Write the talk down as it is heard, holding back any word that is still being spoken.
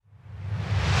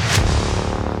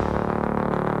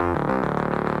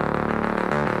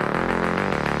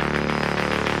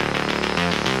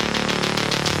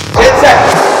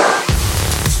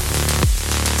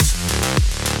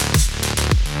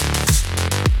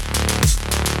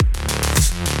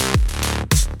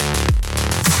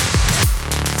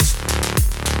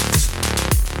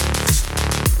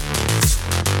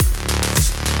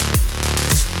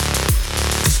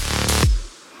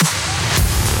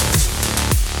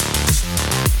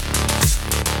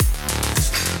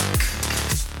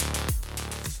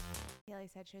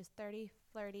is 30,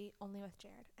 flirty, only with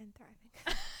Jared, and thriving.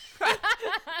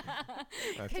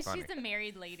 Because she's a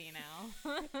married lady now.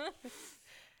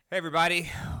 Hey,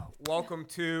 everybody. Welcome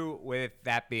to, with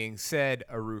that being said,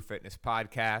 a Rue Fitness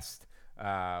podcast.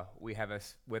 We have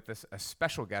with us a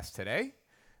special guest today,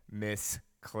 Miss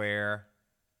Claire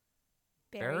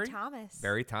Barry Thomas.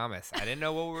 Barry Thomas. I didn't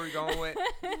know what we were going with.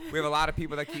 We have a lot of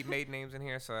people that keep maiden names in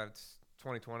here, so it's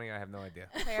 2020. I have no idea.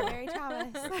 Claire Barry Thomas.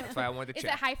 That's why I wanted to Is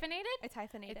check. it hyphenated? It's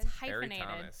hyphenated. It's hyphenated.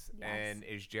 Barry Thomas. Yes. And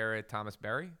is Jared Thomas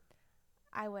Barry?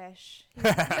 I wish.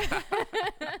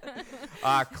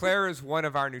 Claire is one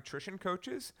of our nutrition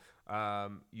coaches.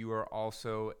 You are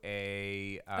also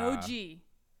a OG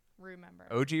Rue member.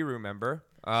 OG Rue member,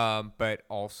 but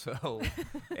also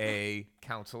a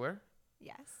counselor.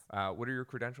 Yes. What are your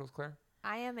credentials, Claire?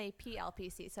 I am a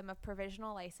PLPC, so I'm a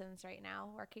provisional license right now,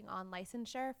 working on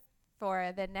licensure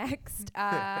for the next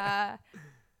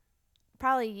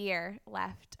probably year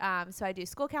left. So I do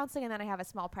school counseling, and then I have a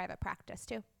small private practice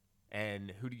too.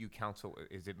 And who do you counsel?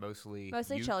 Is it mostly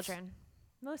youths? Children,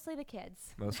 mostly the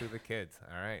kids. Mostly the kids.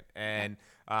 All right. And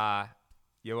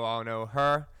you all know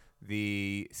her,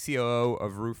 the COO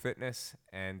of Rue Fitness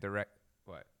and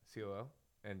COO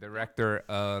and director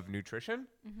of nutrition,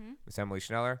 Miss Emily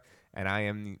Schneller. And I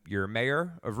am your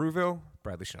mayor of Rouville,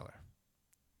 Bradley Schneller.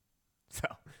 So,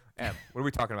 Em, what are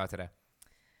we talking about today?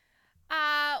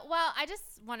 Well, I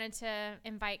just wanted to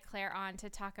invite Claire on to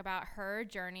talk about her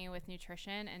journey with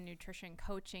nutrition and nutrition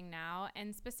coaching now,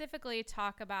 and specifically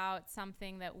talk about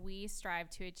something that we strive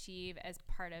to achieve as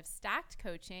part of Stacked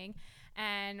Coaching.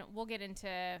 And we'll get into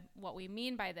what we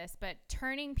mean by this, but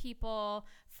turning people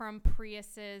from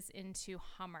Priuses into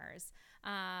Hummers.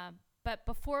 But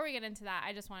before we get into that,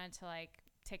 I just wanted to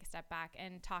take a step back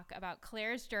and talk about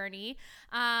Claire's journey.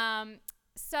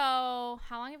 So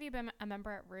how long have you been a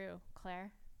member at Rue,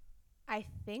 Claire? I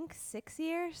think 6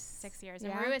 years. 6 years.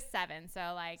 Yeah. And Rue is 7,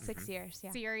 so 6 years.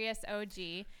 Yeah. serious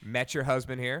OG. Met your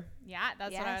husband here. Yeah,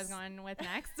 that's what I was Yes. going with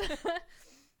next.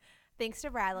 Thanks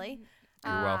to Bradley.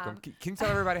 You're welcome. Can you tell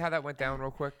everybody how that went down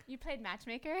real quick? You played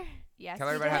matchmaker? Yes. Tell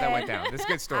he everybody how that did. went down. This is a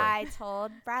good story. I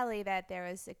told Bradley that there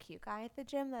was a cute guy at the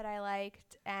gym that I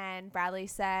liked, and Bradley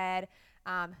said,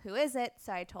 who is it?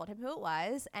 So I told him who it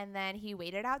was, and then he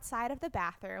waited outside of the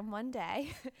bathroom one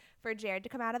day for Jared to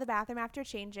come out of the bathroom after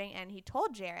changing, and he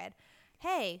told Jared,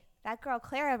 hey, that girl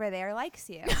Claire over there likes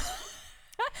you.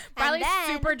 Bradley's then-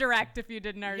 super direct if you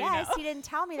didn't already Yes, know. he didn't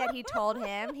tell me that he told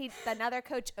him. Another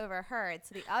coach overheard.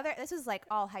 So this was like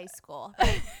all high school.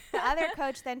 The other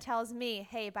coach then tells me,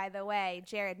 hey, by the way,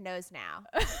 Jared knows now.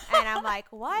 And I'm like,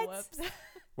 what? Whoops.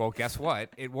 Well, guess what?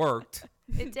 It worked.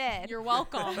 It did. You're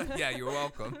welcome. Yeah, you're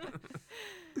welcome.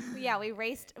 Yeah, we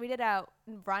did a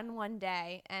run one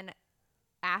day, and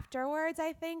afterwards,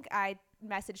 I think I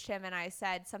messaged him and I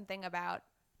said something about,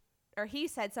 or he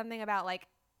said something about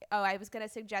oh, I was going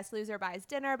to suggest loser buys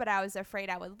dinner, but I was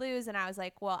afraid I would lose. And I was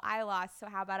like, well, I lost, so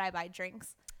how about I buy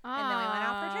drinks? And then we went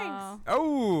out for drinks.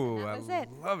 Oh, And that was it.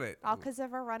 Love it. All because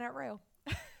of a run at Rue.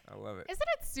 I love it. Isn't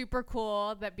it super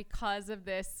cool that because of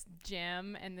this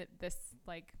gym and this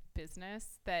business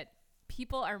that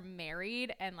people are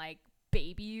married and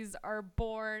babies are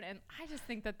born? And I just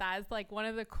think that is one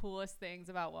of the coolest things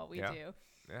about what we do.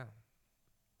 Yeah.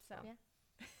 So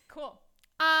Yeah. cool.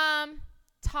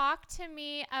 Talk to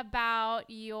me about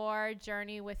your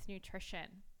journey with nutrition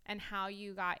and how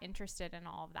you got interested in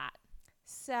all of that.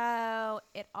 So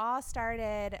it all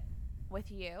started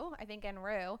with you, I think, in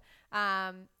Rue.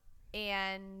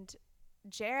 And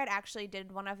Jared actually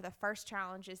did one of the first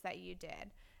challenges that you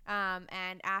did.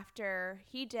 And after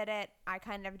he did it, I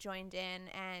kind of joined in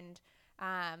and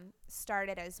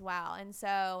started as well. And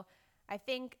so I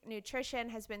think nutrition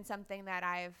has been something that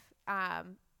I've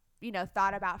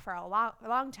thought about for a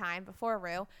long time before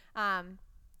Rue.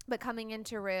 But coming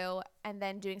into Rue and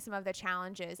then doing some of the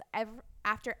challenges,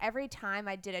 after every time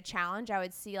I did a challenge, I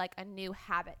would see a new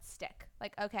habit stick.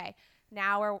 Okay,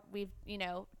 now we've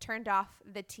turned off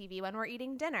the TV when we're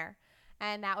eating dinner.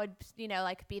 And that would,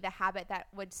 be the habit that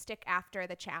would stick after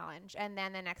the challenge. And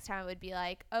then the next time it would be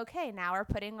okay, now we're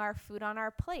putting our food on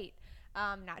our plate.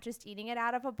 Not just eating it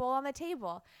out of a bowl on the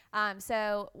table.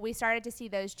 So we started to see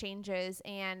those changes,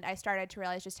 and I started to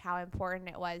realize just how important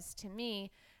it was to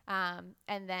me. And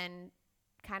then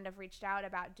kind of reached out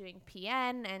about doing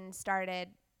PN and started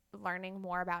learning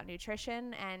more about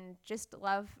nutrition, and just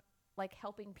love like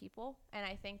helping people. And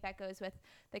I think that goes with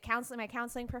my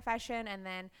counseling profession, and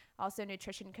then also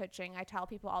nutrition coaching. I tell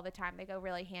people all the time, they go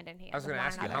really hand in hand. I was going to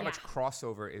ask you, how much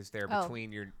crossover is there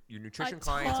between your nutrition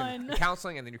clients and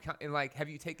counseling, and then and like, have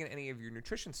you taken any of your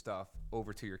nutrition stuff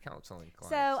over to your counseling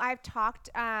clients? So I've talked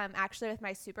actually with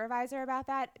my supervisor about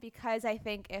that, because I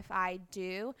think if I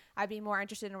do, I'd be more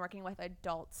interested in working with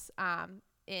adults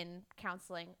in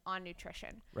counseling on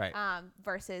nutrition, right?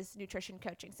 Versus nutrition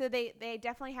coaching. So they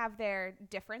definitely have their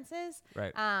differences,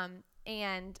 right?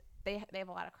 And they have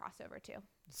a lot of crossover too.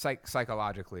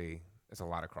 Psychologically, there's a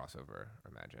lot of crossover, I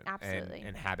imagine. Absolutely.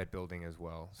 And habit building as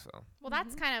well. So. Well,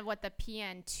 that's kind of what the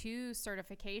PN2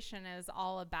 certification is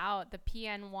all about. The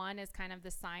PN1 is kind of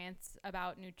the science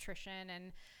about nutrition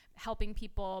and helping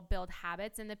people build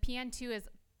habits, and the PN2 is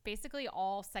basically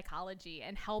all psychology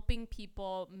and helping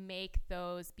people make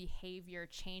those behavior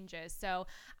changes. So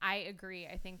I agree.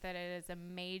 I think that it is a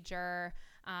major,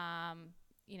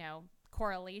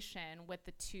 correlation with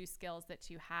the two skills that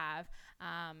you have.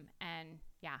 And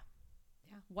yeah,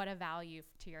 what a value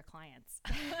to your clients.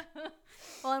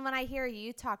 Well, and when I hear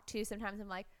you talk too, sometimes I'm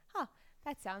like,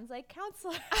 that sounds like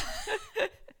counselor.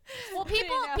 Well,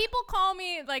 people call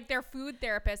me like their food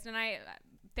therapist, and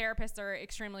therapists are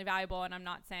extremely valuable, and I'm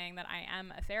not saying that I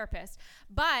am a therapist,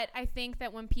 but I think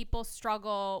that when people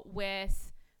struggle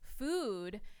with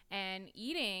food and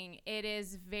eating, it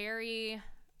is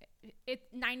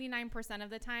 99% of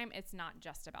the time, it's not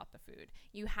just about the food.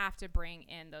 You have to bring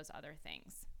in those other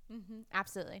things. Mm-hmm.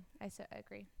 Absolutely. I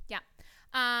agree. Yeah.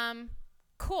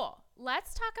 Cool.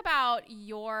 Let's talk about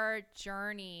your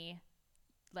journey,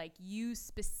 like you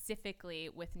specifically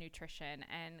with nutrition,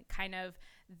 and kind of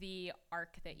the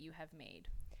arc that you have made.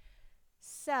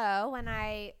 So when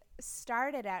I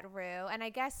started at Rue, and I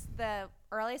guess the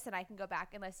earliest that I can go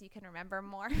back, unless you can remember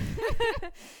more,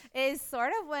 is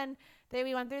sort of when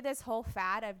we went through this whole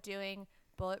fad of doing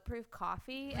bulletproof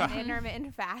coffee and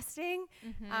intermittent fasting.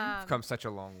 It's come such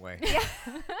a long way. Yeah.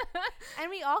 And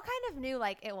we all kind of knew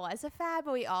like it was a fad,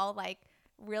 but we all like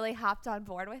really hopped on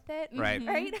board with it. Right.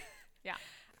 Right? Yeah.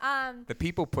 The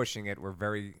people pushing it were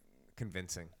very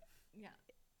convincing.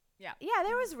 Yeah,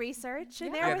 there was research.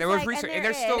 And there was research. And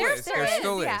there still is. There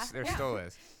still is. There still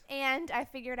is. And I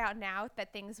figured out now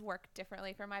that things work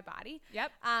differently for my body.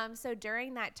 Yep. So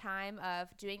during that time of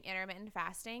doing intermittent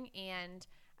fasting and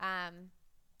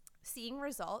seeing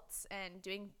results and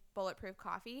doing bulletproof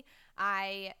coffee,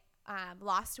 I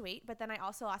lost weight, but then I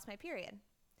also lost my period.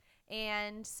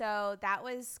 And so that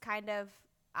was kind of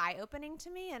eye-opening to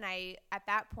me. And I, at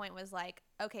that point, was like,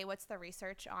 okay, what's the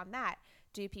research on that?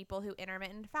 Do people who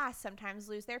intermittent fast sometimes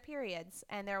lose their periods?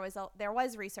 And there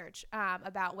was research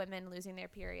about women losing their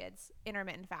periods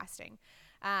intermittent fasting.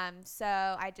 So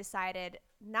I decided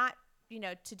not,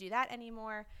 to do that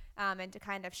anymore and to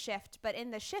kind of shift. But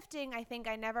in the shifting, I think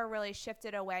I never really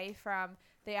shifted away from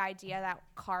the idea that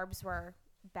carbs were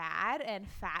bad and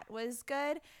fat was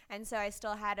good. And so I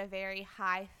still had a very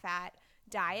high fat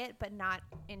diet, but not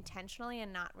intentionally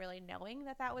and not really knowing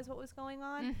that was what was going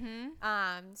on.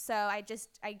 Mm-hmm. So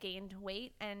I gained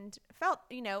weight and felt,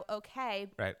 okay.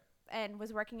 Right. And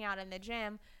was working out in the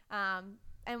gym,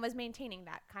 and was maintaining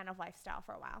that kind of lifestyle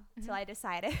for a while until I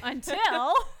decided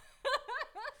until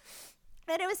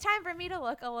that it was time for me to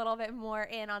look a little bit more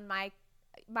in on my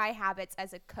habits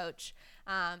as a coach,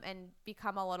 and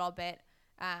become a little bit,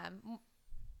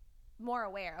 more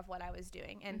aware of what I was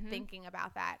doing and thinking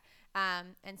about that.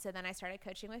 And so then I started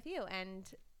coaching with you, and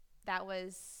that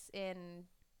was in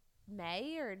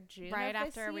May or June. Right of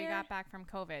after this we year. got back from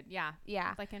COVID. Yeah.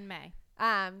 Yeah. Like in May.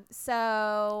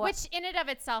 So which in and of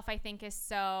itself, I think is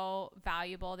so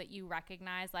valuable that you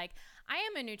recognize, like, I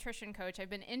am a nutrition coach. I've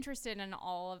been interested in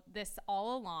all of this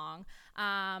all along.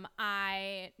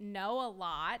 I know a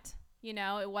lot,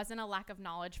 it wasn't a lack of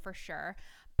knowledge for sure,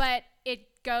 but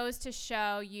it goes to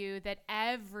show you that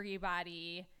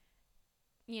everybody,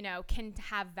 can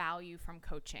have value from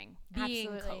coaching, being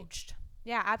Absolutely. coached.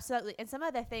 Yeah, absolutely. And some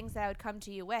of the things that I would come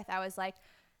to you with, I was like,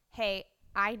 hey,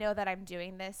 I know that I'm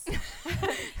doing this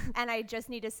and I just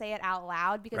need to say it out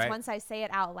loud, because once I say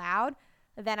it out loud,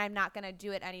 then I'm not going to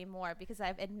do it anymore, because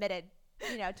I've admitted,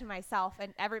 to myself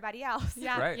and everybody else.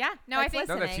 Yeah. Right. Yeah. No, I think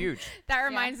that's huge. that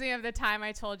reminds me of the time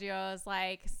I told you, I was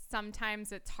like,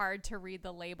 sometimes it's hard to read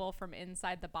the label from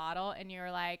inside the bottle. And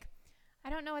you're like,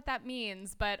 I don't know what that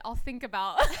means, but I'll think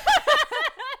about.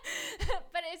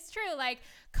 But it's true. Like,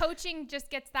 coaching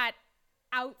just gets that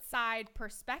outside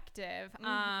perspective.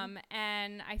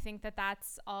 And I think that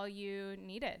that's all you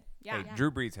needed. Yeah. Hey, Drew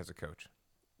Brees has a coach.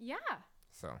 Yeah.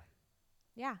 So.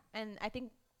 Yeah. And I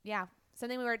think,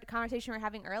 conversation we were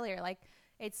having earlier, like,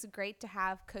 it's great to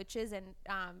have coaches and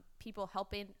people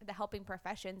helping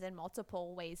professions in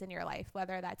multiple ways in your life,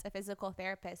 whether that's a physical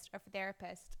therapist,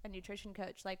 a nutrition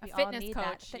coach, like we all need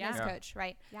that fitness coach,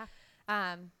 right? Yeah.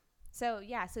 So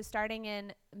starting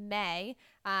in May,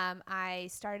 I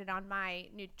started on my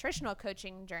nutritional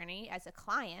coaching journey as a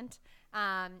client,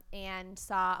 and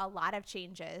saw a lot of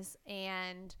changes,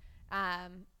 and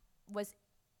was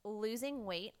losing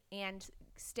weight and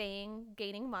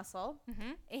gaining muscle,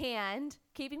 and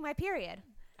keeping my period.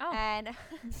 Oh. And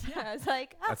I was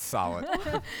like, oh, That's solid.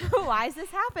 why is this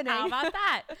happening? How about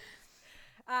that?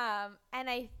 And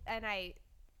I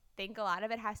think a lot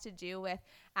of it has to do with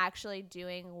actually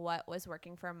doing what was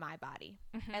working for my body,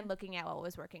 and looking at what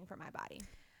was working for my body.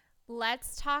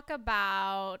 Let's talk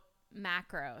about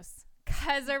macros.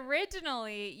 Because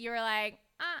originally you were like,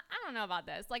 I don't know about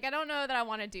this. Like, I don't know that I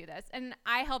want to do this. And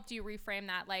I helped you reframe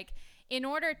that. Like, in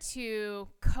order to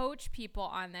coach people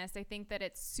on this, I think that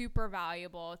it's super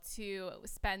valuable to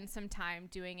spend some time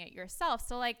doing it yourself.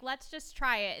 So, like, let's just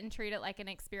try it and treat it like an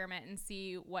experiment and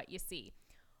see what you see.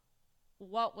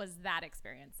 What was that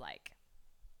experience like?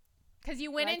 Because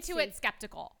you went into it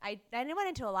skeptical. I went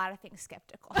into a lot of things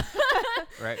skeptical.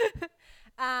 Right.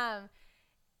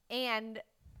 And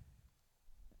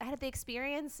the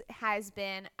experience has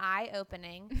been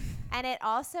eye-opening, and it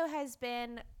also has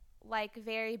been like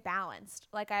very balanced.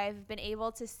 Like, I've been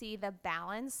able to see the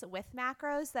balance with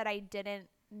macros that I didn't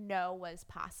know was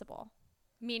possible.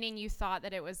 Meaning you thought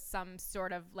that it was some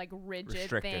sort of like rigid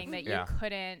Restrictive. thing that you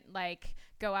couldn't like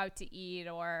go out to eat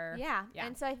or. Yeah.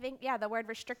 And so I think, the word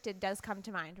restricted does come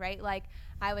to mind, right? Like,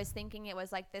 I was thinking it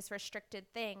was like this restricted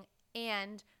thing.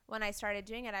 And when I started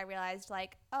doing it, I realized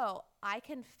like, oh, I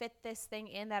can fit this thing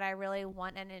in that I really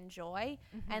want and enjoy.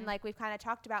 And like we've kind of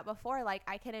talked about before, like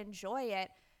I can enjoy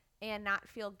it and not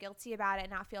feel guilty about it,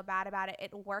 not feel bad about it.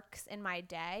 It works in my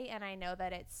day, and I know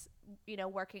that it's,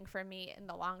 working for me in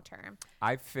the long term.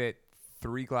 I fit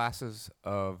 3 glasses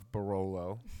of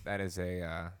Barolo. That is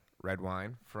a red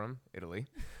wine from Italy.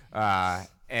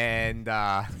 Sorry.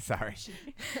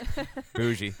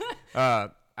 Bougie.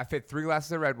 I fit 3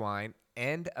 glasses of red wine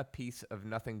and a piece of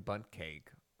nothing bundt cake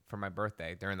for my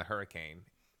birthday during the hurricane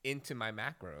into my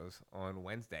macros on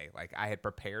Wednesday. Like, I had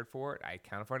prepared for it. I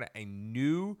accounted for it. I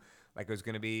knew like it was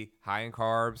going to be high in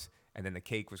carbs, and then the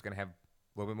cake was going to have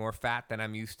a little bit more fat than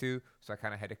I'm used to. So I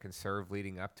kind of had to conserve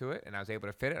leading up to it, and I was able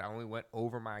to fit it. I only went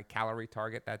over my calorie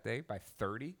target that day by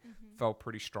 30. Felt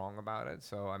pretty strong about it.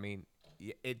 So, I mean,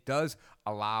 it does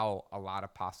allow a lot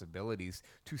of possibilities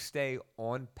to stay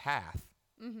on path,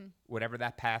 whatever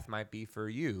that path might be for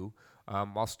you,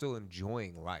 while still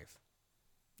enjoying life.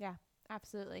 Yeah,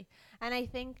 absolutely. And I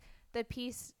think the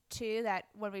piece too that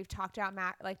when we've talked about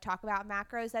talk about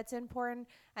macros, that's important,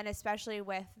 and especially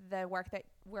with the work that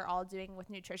we're all doing with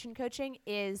nutrition coaching,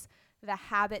 is the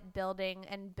habit building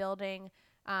and building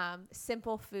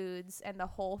simple foods and the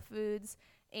whole foods.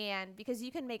 And because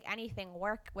you can make anything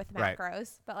work with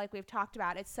macros, but like we've talked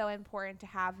about, it's so important to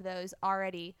have those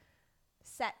already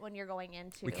set when you're going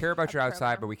into. We care about your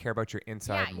outside, but we care about your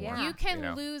inside more. You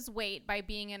can lose weight by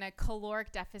being in a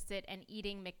caloric deficit and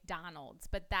eating McDonald's,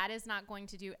 but that is not going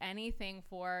to do anything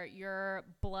for your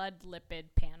blood lipid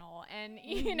panel and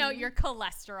your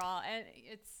cholesterol. And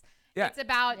it's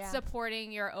about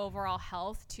supporting your overall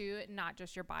health too, not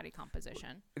just your body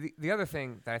composition. The other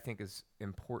thing that I think is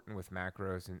important with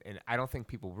macros, and I don't think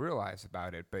people realize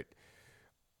about it, but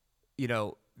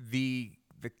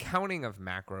the counting of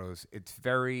macros, it's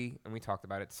very, and we talked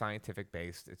about it, scientific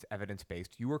based, it's evidence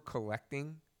based. You are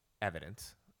collecting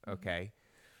evidence, okay?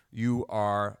 You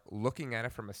are looking at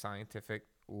it from a scientific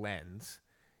lens,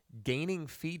 gaining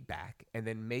feedback, and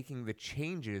then making the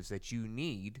changes that you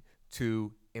need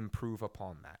to improve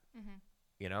upon that.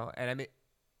 And I mean,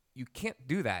 you can't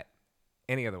do that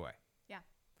any other way. Yeah.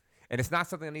 And it's not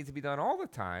something that needs to be done all the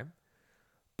time,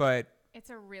 but it's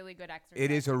a really good exercise.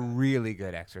 It is a really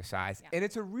good exercise. And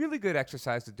it's a really good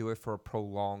exercise to do it for a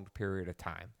prolonged period of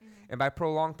time. And by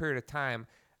prolonged period of time,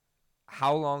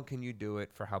 how long can you do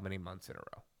it for how many months in a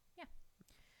row?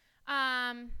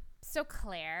 Yeah. So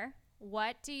Claire,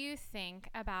 what do you think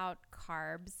about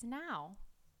carbs now?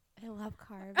 I love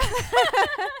carbs.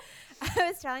 I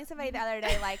was telling somebody the other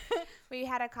day, like, we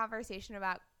had a conversation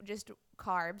about just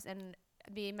carbs and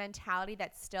the mentality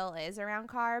that still is around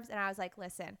carbs. And I was like,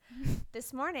 listen,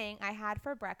 this morning I had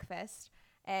for breakfast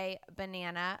a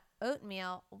banana,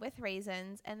 oatmeal with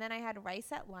raisins, and then I had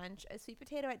rice at lunch, a sweet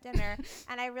potato at dinner,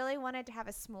 and I really wanted to have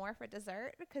a s'more for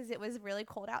dessert because it was really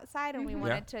cold outside and we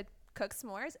wanted to cook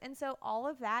s'mores. And so all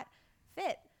of that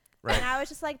fit. Right. And I was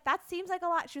just like, that seems like a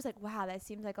lot. She was like, wow, that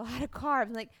seems like a lot of carbs.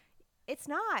 I'm like, it's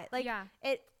not. Like,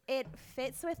 it it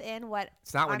fits within what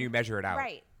It's not when you measure it out.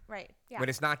 Right. Yeah. When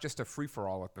it's not just a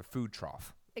free-for-all at the food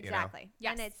trough. Exactly. You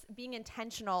know? And it's being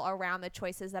intentional around the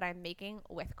choices that I'm making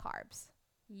with carbs.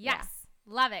 Yes.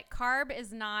 Love it. Carb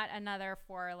is not another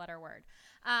 4-letter word.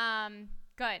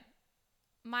 Good.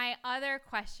 My other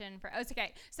question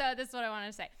okay. So this is what I wanted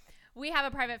to say. We have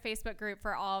a private Facebook group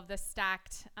for all of the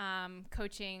Stacked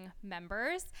coaching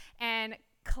members, and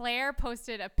Claire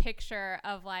posted a picture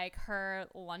of like her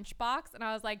lunchbox, and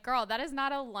I was like, girl, that is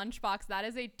not a lunchbox. That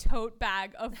is a tote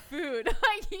bag of food.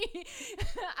 Like,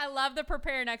 I love the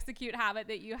prepare and execute habit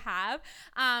that you have.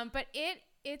 But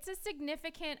it's a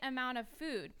significant amount of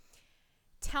food.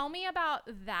 Tell me about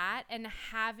that and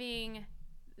having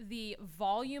the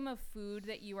volume of food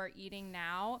that you are eating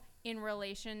now in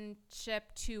relationship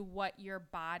to what your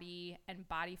body and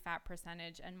body fat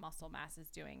percentage and muscle mass is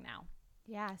doing now.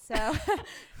 Yeah. So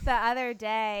the other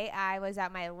day I was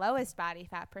at my lowest body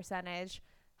fat percentage,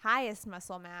 highest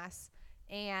muscle mass,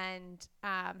 and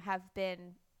have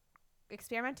been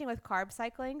experimenting with carb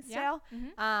cycling still.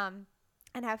 And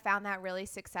have found that really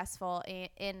successful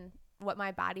in what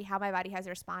how my body has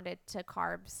responded to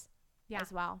carbs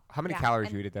as well. How many calories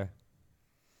do you eat a day?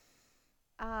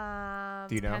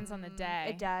 Do you know? Depends on the day.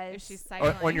 It does. If she's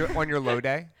cycling. On your low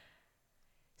day?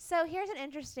 So here's an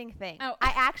interesting thing. Oh.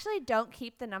 I actually don't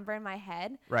keep the number in my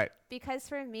head. Right. Because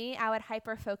for me, I would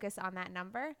hyper focus on that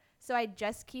number. So I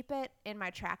just keep it in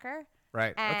my tracker.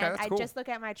 Right. And okay, that's cool. I just look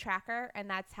at my tracker, and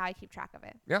that's how I keep track of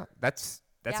it. Yeah, that's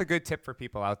a good tip for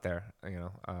people out there. You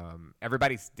know,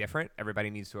 everybody's different. Everybody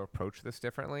needs to approach this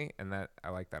differently, and I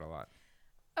like that a lot.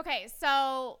 Okay,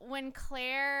 so when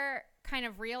Claire kind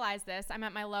of realized this, I'm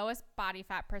at my lowest body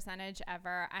fat percentage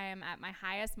ever. I am at my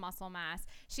highest muscle mass.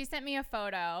 She sent me a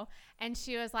photo, and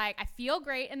she was like, I feel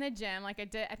great in the gym. Like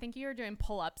I think you were doing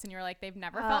pull-ups, and you were like, they've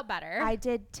never felt better. I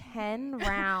did 10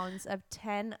 rounds of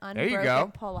 10 There you go.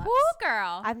 unbroken pull-ups. Woo,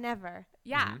 girl. I've never.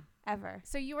 Yeah. Mm-hmm. Ever.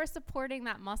 So you are supporting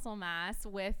that muscle mass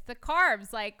with the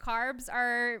carbs. Like, carbs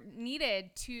are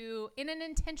needed in an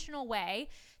intentional way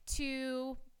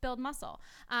to build muscle.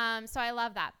 So I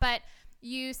love that. But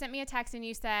you sent me a text and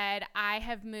you said, I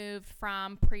have moved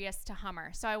from Prius to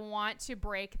Hummer. So I want to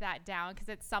break that down because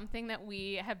it's something that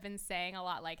we have been saying a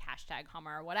lot, like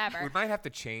 #Hummer or whatever. We might have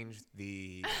to change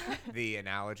the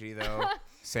analogy though,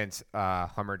 since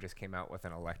Hummer just came out with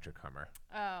an electric Hummer.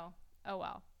 Oh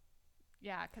well.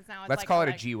 Yeah, because now it's Let's like call it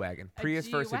a G-Wagon. Prius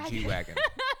versus G-Wagon. G-Wagon.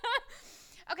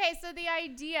 Okay, so the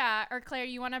idea, or Claire,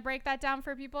 you want to break that down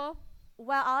for people?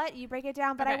 Well, I'll let you break it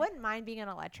down, but I Okay. wouldn't mind being an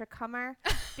electric Hummer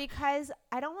because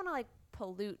I don't want to like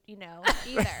pollute, either. So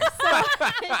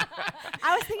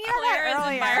I was thinking about Claire that is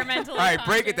earlier. environmentally All right,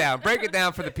 break it conscious. down. Break it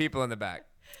down for the people in the back.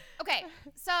 Okay,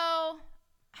 so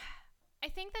I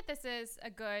think that this is a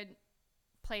good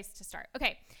place to start.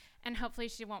 Okay, and hopefully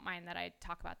she won't mind that I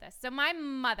talk about this. So my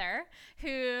mother,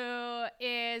 who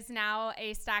is now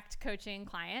a Stacked coaching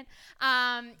client,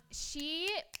 she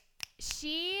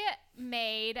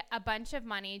made a bunch of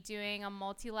money doing a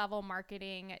multi-level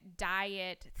marketing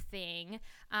diet thing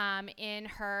in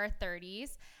her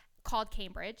 30s called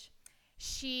Cambridge.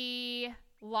 She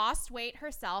lost weight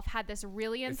herself, had this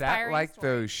really inspiring Is that like story.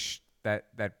 those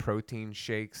that protein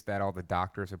shakes that all the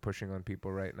doctors are pushing on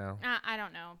people right now? I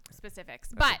don't know specifics,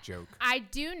 That's but a joke. I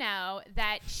do know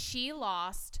that she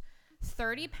lost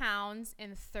 30 pounds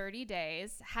in 30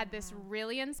 days, had this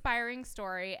really inspiring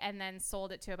story, and then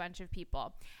sold it to a bunch of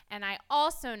people. And I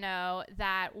also know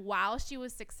that while she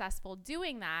was successful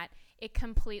doing that, it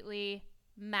completely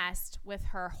messed with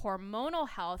her hormonal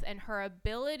health and her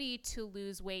ability to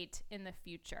lose weight in the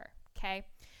future. Okay.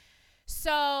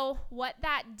 So what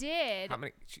that did, How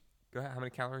many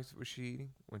calories was she eating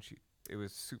when it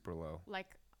was super low?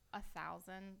 like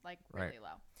 1,000, like Right. really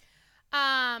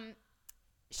low.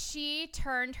 She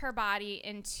turned her body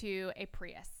into a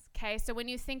Prius. Okay. So when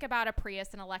you think about a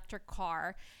Prius, an electric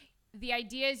car, the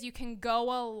idea is you can go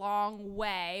a long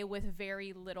way with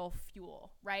very little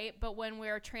fuel, right? But when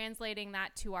we're translating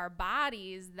that to our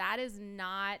bodies, that is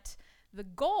not the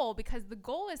goal, because the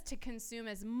goal is to consume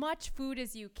as much food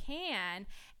as you can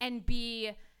and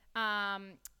be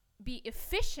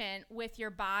efficient with your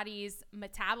body's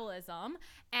metabolism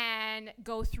and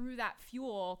go through that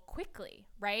fuel quickly,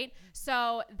 right?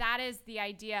 So that is the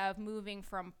idea of moving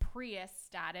from Prius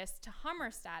status to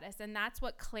Hummer status, and that's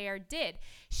what Claire did.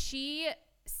 She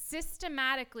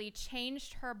systematically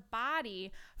changed her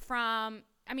body from,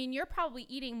 I mean, you're probably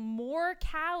eating more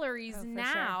calories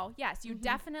now. Sure. Yes, you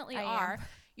definitely I are. am.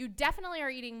 You definitely are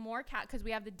eating more because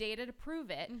we have the data to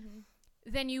prove it.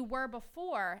 than you were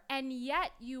before, and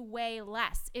yet you weigh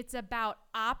less. It's about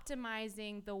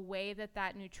optimizing the way that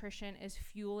that nutrition is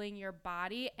fueling your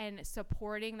body and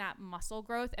supporting that muscle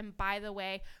growth. And by the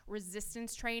way,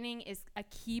 resistance training is a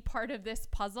key part of this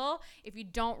puzzle. If you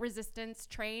don't resistance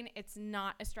train, it's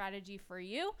not a strategy for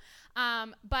you.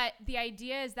 But the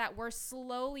idea is that we're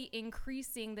slowly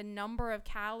increasing the number of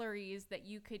calories that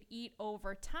you could eat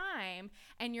over time,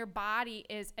 and your body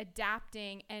is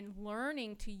adapting and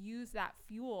learning to use that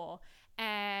fuel,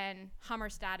 and Hummer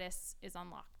status is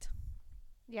unlocked.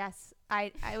 Yes,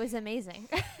 I was amazing.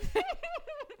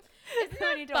 Isn't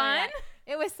that fun?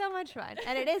 It was so much fun,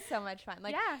 and it is so much fun.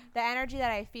 Like the energy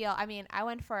that I feel. I mean, I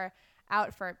went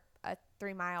out for a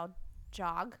 3-mile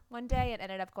jog one day and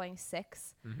ended up going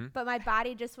 6. Mm-hmm. But my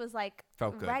body just was like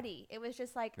Felt ready. It was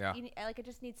just like like it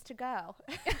just needs to go.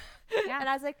 And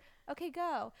I was like, okay,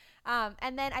 go.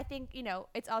 And then I think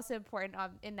it's also important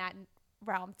in that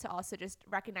realm to also just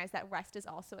recognize that rest is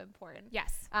also important.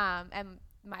 Yes. And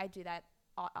I do that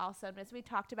also. And as we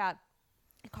talked about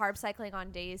carb cycling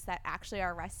on days that actually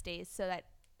are rest days, so that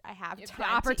I have the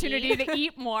time opportunity to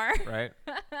eat more. Right.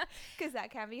 Because that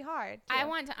can be hard too. I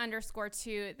want to underscore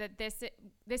too that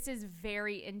this is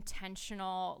very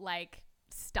intentional, like,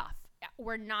 stuff.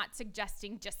 We're not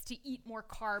suggesting just to eat more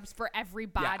carbs for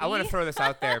everybody. Yeah, I want to throw this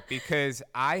out there because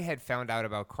I had found out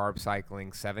about carb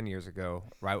cycling 7 years ago,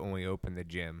 right when we opened the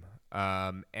gym.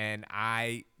 And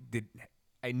I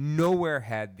nowhere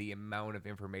had the amount of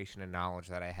information and knowledge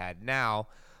that I had now.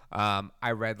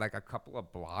 I read like a couple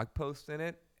of blog posts in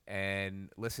it and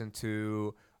listened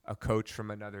to a coach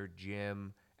from another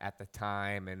gym at the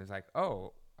time, and it's like,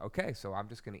 oh, okay, so I'm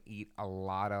just going to eat a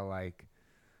lot of like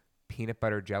peanut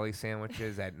butter jelly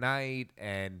sandwiches at night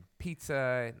and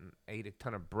pizza, and I ate a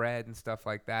ton of bread and stuff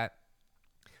like that.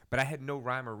 But I had no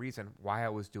rhyme or reason why I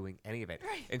was doing any of it.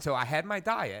 Right. And so I had my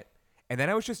diet, and then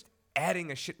I was just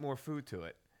adding a shit more food to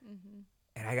it. Mm-hmm.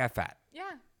 And I got fat.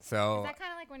 Yeah. So is that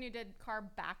kind of like when you did carb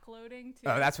backloading too?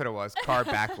 Oh, that's what it was. Carb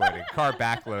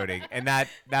backloading. And that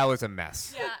was a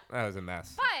mess. Yeah. That was a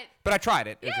mess. But I tried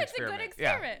it. yeah, it's a good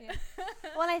experiment. Yeah.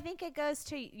 Well, and I think it goes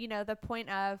to, the point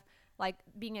of like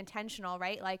being intentional,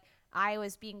 right? Like I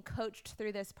was being coached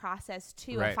through this process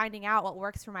too, Right. of finding out what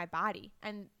works for my body.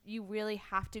 And you really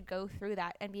have to go through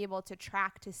that and be able to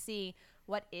track to see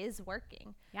what is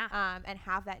working. Yeah. And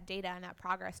have that data and that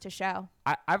progress to show.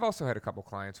 I've also had a couple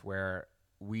clients where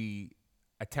we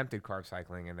attempted carb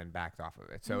cycling and then backed off of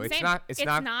it. So it's Same. not It's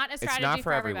not a strategy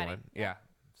for everybody. everyone. Yeah.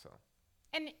 So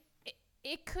And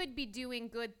it could be doing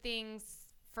good things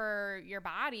for your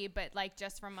body, but like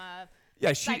just from a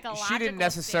she psychological didn't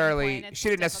necessarily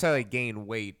standpoint, it's gain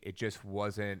weight. It just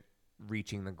wasn't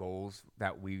reaching the goals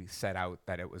that we set out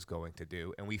that it was going to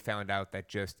do. And we found out that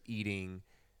just eating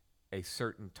a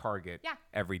certain target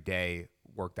every day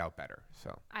worked out better.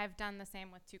 So I've done the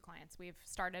same with 2 clients. We've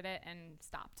started it and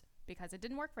stopped because it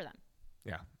didn't work for them.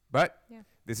 yeah. But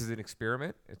this is an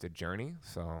experiment. It's a journey.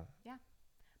 So Yeah.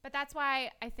 But that's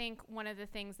why I think one of the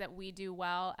things that we do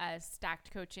well as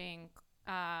stacked coaching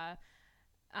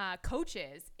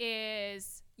coaches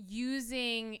is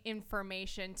using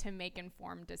information to make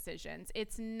informed decisions.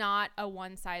 It's not a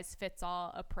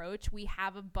one-size-fits-all approach. We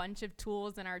have a bunch of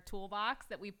tools in our toolbox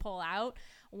that we pull out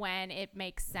when it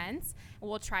makes sense.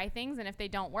 We'll try things, and if they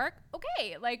don't work,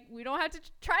 okay, like we don't have to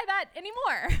try that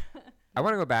anymore. I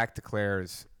want to go back to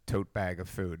Claire's tote bag of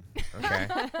food.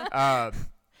 Okay.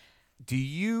 Do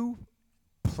you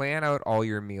plan out all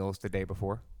your meals the day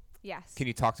before? Yes. Can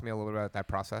you talk to me a little bit about that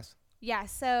process? Yeah.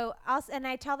 So and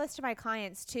I tell this to my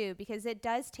clients too, because it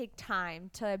does take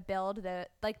time to build the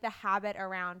habit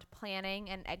around planning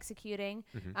and executing,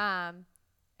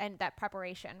 and that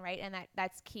preparation, right? And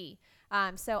that's key.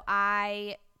 So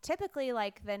I typically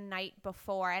like the night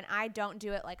before, and I don't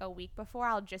do it like a week before.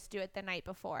 I'll just do it the night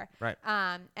before. Right.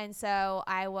 And so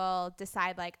I will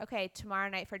decide like, okay, tomorrow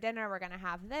night for dinner, we're going to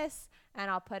have this,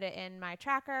 and I'll put it in my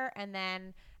tracker. And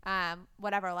then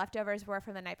whatever leftovers were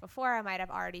from the night before, I might have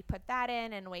already put that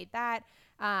in and weighed that.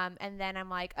 And then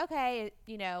I'm like, okay,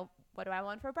 what do I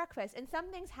want for breakfast? And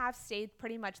some things have stayed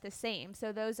pretty much the same.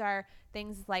 So those are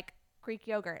things like Greek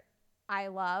yogurt I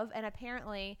love. And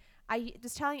apparently I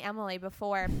was telling Emily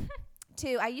before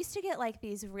too, I used to get like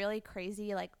these really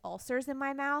crazy like ulcers in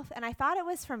my mouth, and I thought it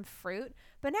was from fruit,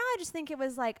 but now I just think it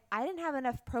was like I didn't have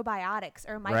enough probiotics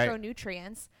or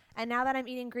micronutrients. And now that I'm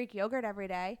eating Greek yogurt every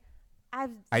day, I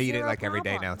eat it like every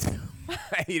day now too.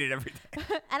 I eat it every day.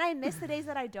 And I miss the days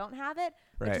that I don't have it,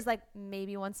 which is like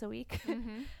maybe once a week.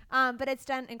 But it's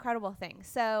done incredible things.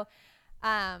 So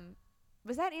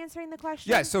Was that answering the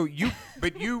question? Yeah, so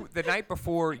the night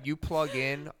before, you plug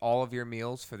in all of your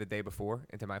meals for the day before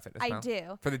into MyFitnessPal? I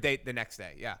do. For the next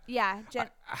day, yeah. Yeah.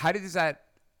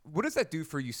 What does that do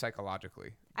for you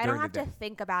psychologically? I don't during the have to day?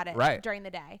 think about it Right. during the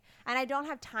day. And I don't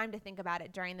have time to think about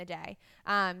it during the day.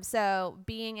 So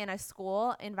being in a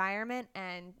school environment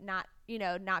and not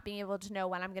being able to know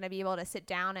when I'm going to be able to sit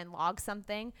down and log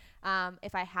something,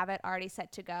 if I have it already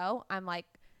set to go, I'm like,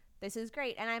 this is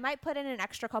great. And I might put in an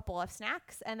extra couple of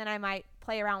snacks, and then I might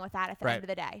play around with that at the Right. end of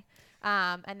the day.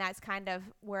 And that's kind of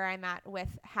where I'm at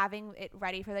with having it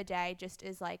ready for the day, just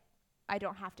is like, I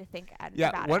don't have to think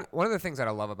about it. One of the things that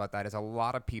I love about that is a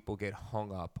lot of people get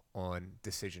hung up on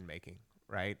decision making,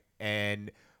 right?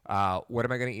 And what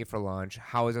am I going to eat for lunch?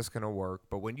 How is this going to work?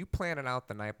 But when you plan it out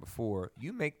the night before,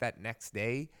 you make that next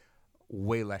day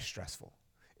way less stressful.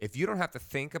 If you don't have to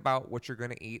think about what you're going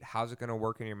to eat, how's it going to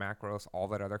work in your macros, all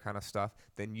that other kind of stuff,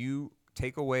 then you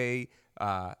take away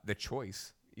the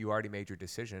choice. You already made your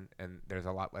decision, and there's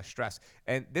a lot less stress.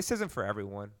 And this isn't for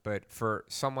everyone, but for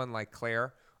someone like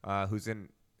Claire, who's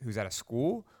at a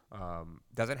school,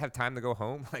 doesn't have time to go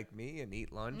home like me and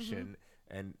eat lunch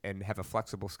and have a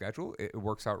flexible schedule, it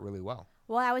works out really well.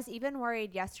 Well, I was even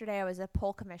worried yesterday. I was a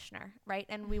poll commissioner, right?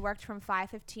 And we worked from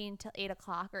 5:15 till 8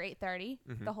 o'clock or 8:30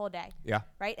 the whole day. Yeah.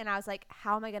 Right. And I was like,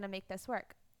 how am I going to make this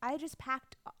work? I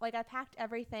packed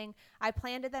everything. I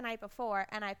planned it the night before,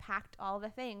 and I packed all the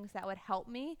things that would help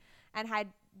me, and had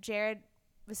Jared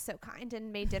was so kind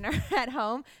and made dinner at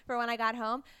home for when I got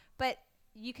home. But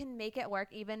you can make it work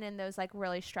even in those like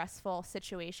really stressful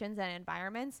situations and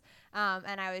environments.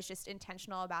 And I was just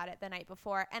intentional about it the night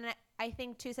before. And I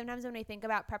think too, sometimes when we think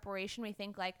about preparation, we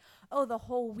think like, oh, the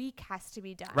whole week has to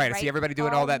be done. Right. I see everybody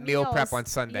doing all that meal prep meals. on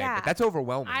Sunday. Yeah. But that's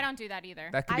overwhelming. I don't do that either.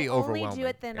 That can be I overwhelming. only do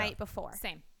it the Yeah. night before.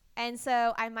 Same. And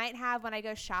so I might have, when I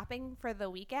go shopping for the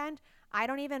weekend, I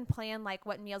don't even plan like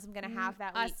what meals I'm going to have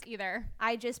that Us week. either.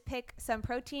 I just pick some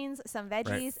proteins, some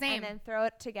veggies, Same. and then throw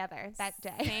it together that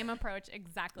day. Same approach,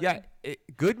 exactly. Yeah,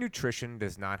 good nutrition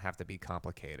does not have to be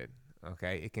complicated.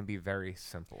 Okay, it can be very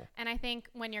simple. And I think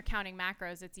when you're counting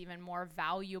macros, it's even more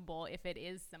valuable if it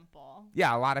is simple.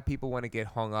 Yeah, a lot of people want to get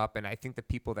hung up, and I think the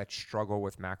people that struggle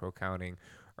with macro counting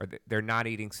are they're not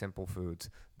eating simple foods.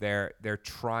 They're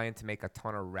trying to make a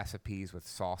ton of recipes with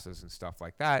sauces and stuff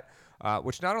like that,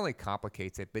 which not only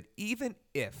complicates it, but even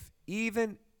if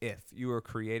you are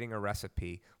creating a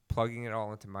recipe, plugging it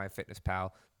all into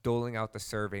MyFitnessPal, doling out the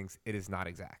servings, it is not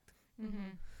exact. Mm-hmm.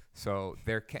 So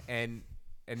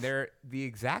the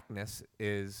exactness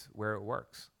is where it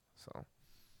works. So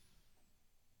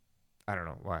I don't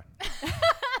know why.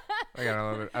 I got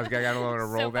a little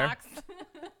roll there.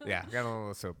 Yeah, got a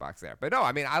little soapbox there. But no,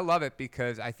 I mean, I love it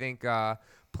because I think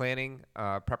planning,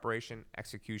 preparation,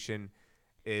 execution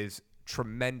is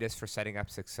tremendous for setting up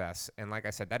success. And like I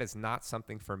said, that is not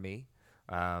something for me.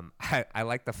 I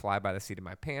like to fly by the seat of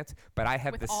my pants, but I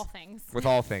have With all things. With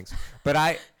all things. But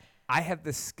I have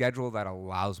this schedule that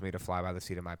allows me to fly by the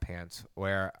seat of my pants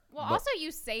where. Well, also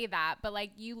you say that, but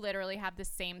like you literally have the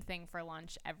same thing for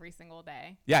lunch every single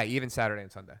day. Yeah, even Saturday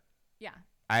and Sunday. Yeah.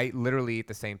 I literally eat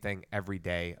the same thing every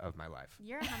day of my life.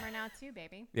 You're a Hummer now too,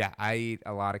 baby. Yeah, I eat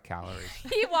a lot of calories.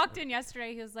 He walked in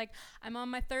yesterday. He was like, I'm on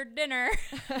my third dinner.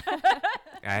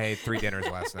 I ate 3 dinners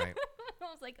last night. I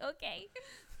was like, okay.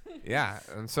 Yeah.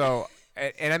 And so,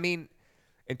 and I mean,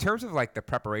 in terms of like the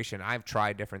preparation, I've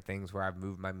tried different things where I've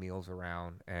moved my meals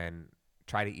around and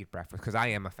try to eat breakfast because I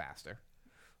am a faster.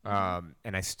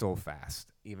 And I still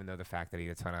fast, even though the fact that I eat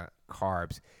a ton of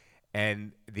carbs.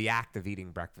 And the act of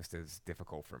eating breakfast is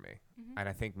difficult for me. And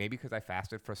I think maybe because I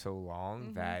fasted for so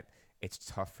long that it's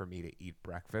tough for me to eat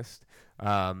breakfast.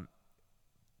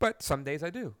 But some days I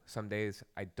do. Some days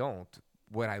I don't.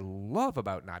 What I love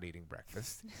about not eating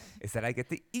breakfast is that I get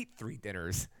to eat 3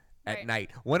 dinners at Right.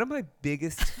 night. One of my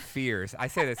biggest fears, I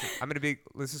say this,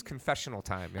 this is confessional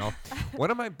time, y'all.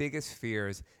 One of my biggest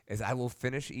fears is I will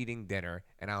finish eating dinner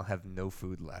and I'll have no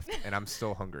food left and I'm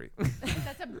still hungry.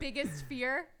 That's a biggest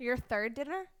fear. Your third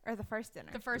dinner or the first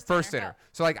dinner? The first dinner.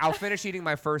 So like I'll finish eating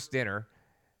my first dinner.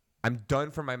 I'm done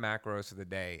for my macros of the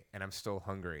day and I'm still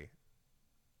hungry.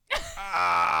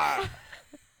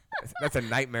 That's a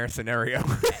nightmare scenario.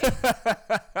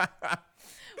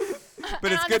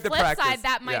 But and it's on good the to flip practice. side,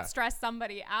 that might Yeah. stress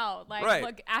somebody out. Like, Right.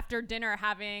 look, after dinner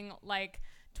having like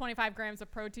 25 grams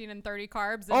of protein and 30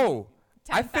 carbs. And Oh,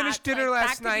 10 I finished fats, dinner like, last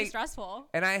that could be night stressful.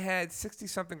 and I had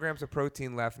 60-something grams of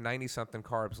protein left, 90-something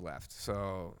carbs left.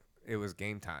 So it was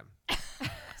game time.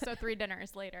 So 3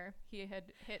 dinners later, he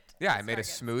had hit. Yeah, I his made a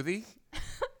targets. smoothie.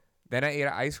 Then I ate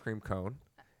an ice cream cone,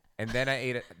 and then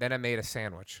I made a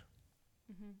sandwich.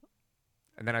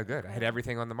 And then I'm good. I hit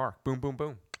everything on the mark. Boom, boom,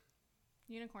 boom.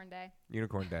 Unicorn Day.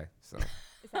 Unicorn Day. So Is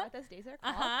that what those days are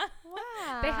called? Uh-huh.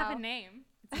 Wow. They have a name.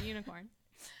 It's a unicorn.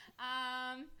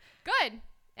 Good.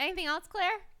 Anything else,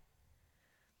 Claire?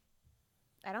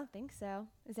 I don't think so.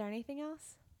 Is there anything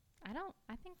else? I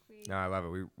think we. no, I love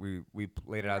it. We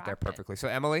laid it out there Rocked it. perfectly. So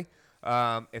Emily,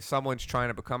 if someone's trying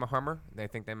to become a Hummer, they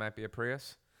think they might be a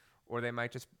Prius, or they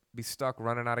might just be stuck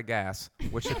running out of gas.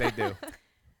 What should they do?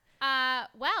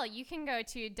 Well, you can go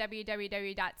to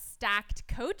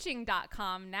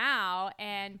www.stackedcoaching.com now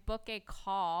and book a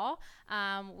call.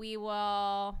 We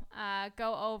will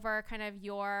go over kind of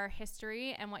your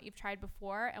history and what you've tried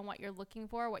before and what you're looking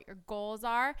for, what your goals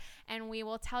are, and we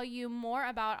will tell you more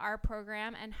about our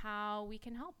program and how we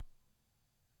can help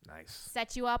Nice.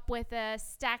 set you up with a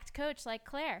stacked coach like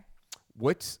Claire. I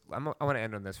want to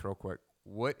end on this real quick.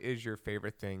 What is your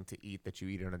favorite thing to eat that you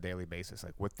eat on a daily basis?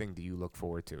 Like, what thing do you look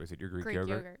forward to? Is it your Greek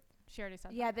yogurt? She already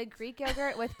said Yeah, that. the Greek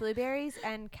yogurt with blueberries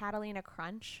and Catalina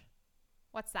Crunch.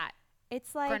 What's that?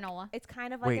 It's like Granola. It's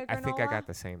kind of like Wait, a granola. I think I got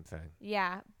the same thing.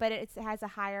 Yeah, but it has a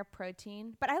higher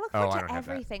protein. But I look Oh, I forward don't to have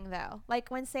that. everything though. Like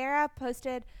when Sarah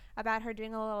posted about her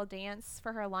doing a little dance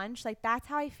for her lunch, like that's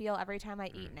how I feel every time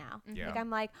I eat now. Yeah. Like I'm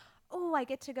like, oh, I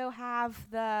get to go have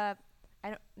the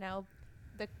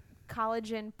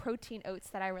collagen protein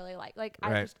oats that I really like. Like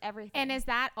I Right. just everything. And is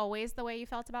that always the way you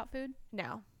felt about food?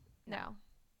 No.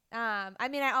 I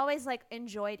mean, I always like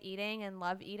enjoyed eating and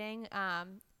love eating.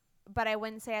 But I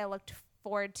wouldn't say I looked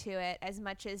forward to it as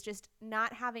much as just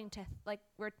not having to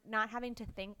we're not having to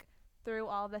think through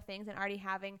all the things and already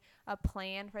having a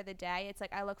plan for the day. It's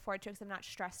like I look forward to it because I'm not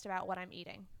stressed about what I'm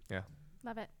eating.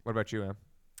 Love it. What about you, Em?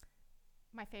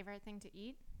 My favorite thing to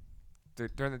eat?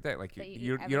 During the day, like That you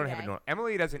you eat don't every have a day. normal.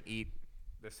 Emily doesn't eat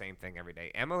the same thing every day.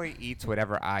 Emily eats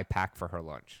whatever I pack for her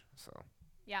lunch. So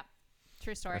Yep.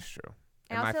 True story. that's true.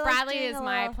 I And my also like Bradley doing is a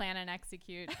my little- plan and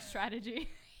execute strategy.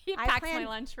 He I packs my plan-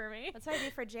 lunch for me. That's what I do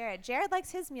for Jared. Jared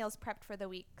likes his meals prepped for the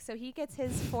week, so he gets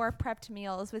his 4 prepped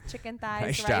meals with chicken thighs,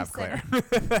 nice rice, job, Claire.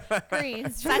 and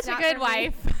greens. Such just a not good for me.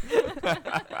 wife.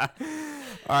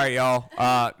 All right,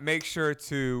 y'all. Make sure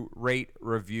to rate,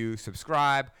 review,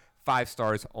 subscribe. 5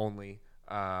 stars only.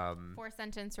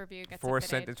 4-sentence review gets a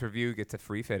 4-sentence review gets a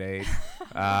free Fit Aid.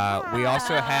 We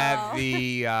also have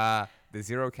the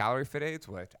 0-calorie Fit Aids,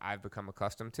 which I've become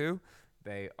accustomed to.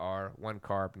 They are 1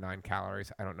 carb, 9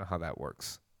 calories. I don't know how that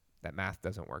works. That math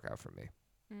doesn't work out for me.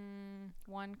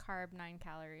 1 carb, 9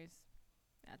 calories.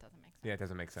 That doesn't make sense. Yeah, it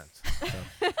doesn't make sense. So,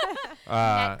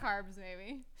 Net carbs,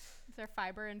 maybe. Is there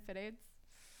fiber in Fit Aids?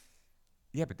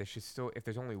 yeah, but there should still, if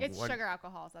there's only It's one. sugar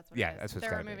alcohols. That's what Yeah, it is. that's what it's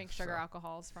They're gotta be, removing sugar so.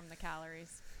 alcohols from the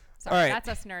calories. All Sorry, right. that's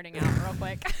us nerding out real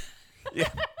quick. Yeah.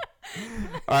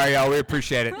 All right, y'all. We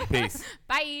appreciate it. Peace.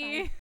 Bye.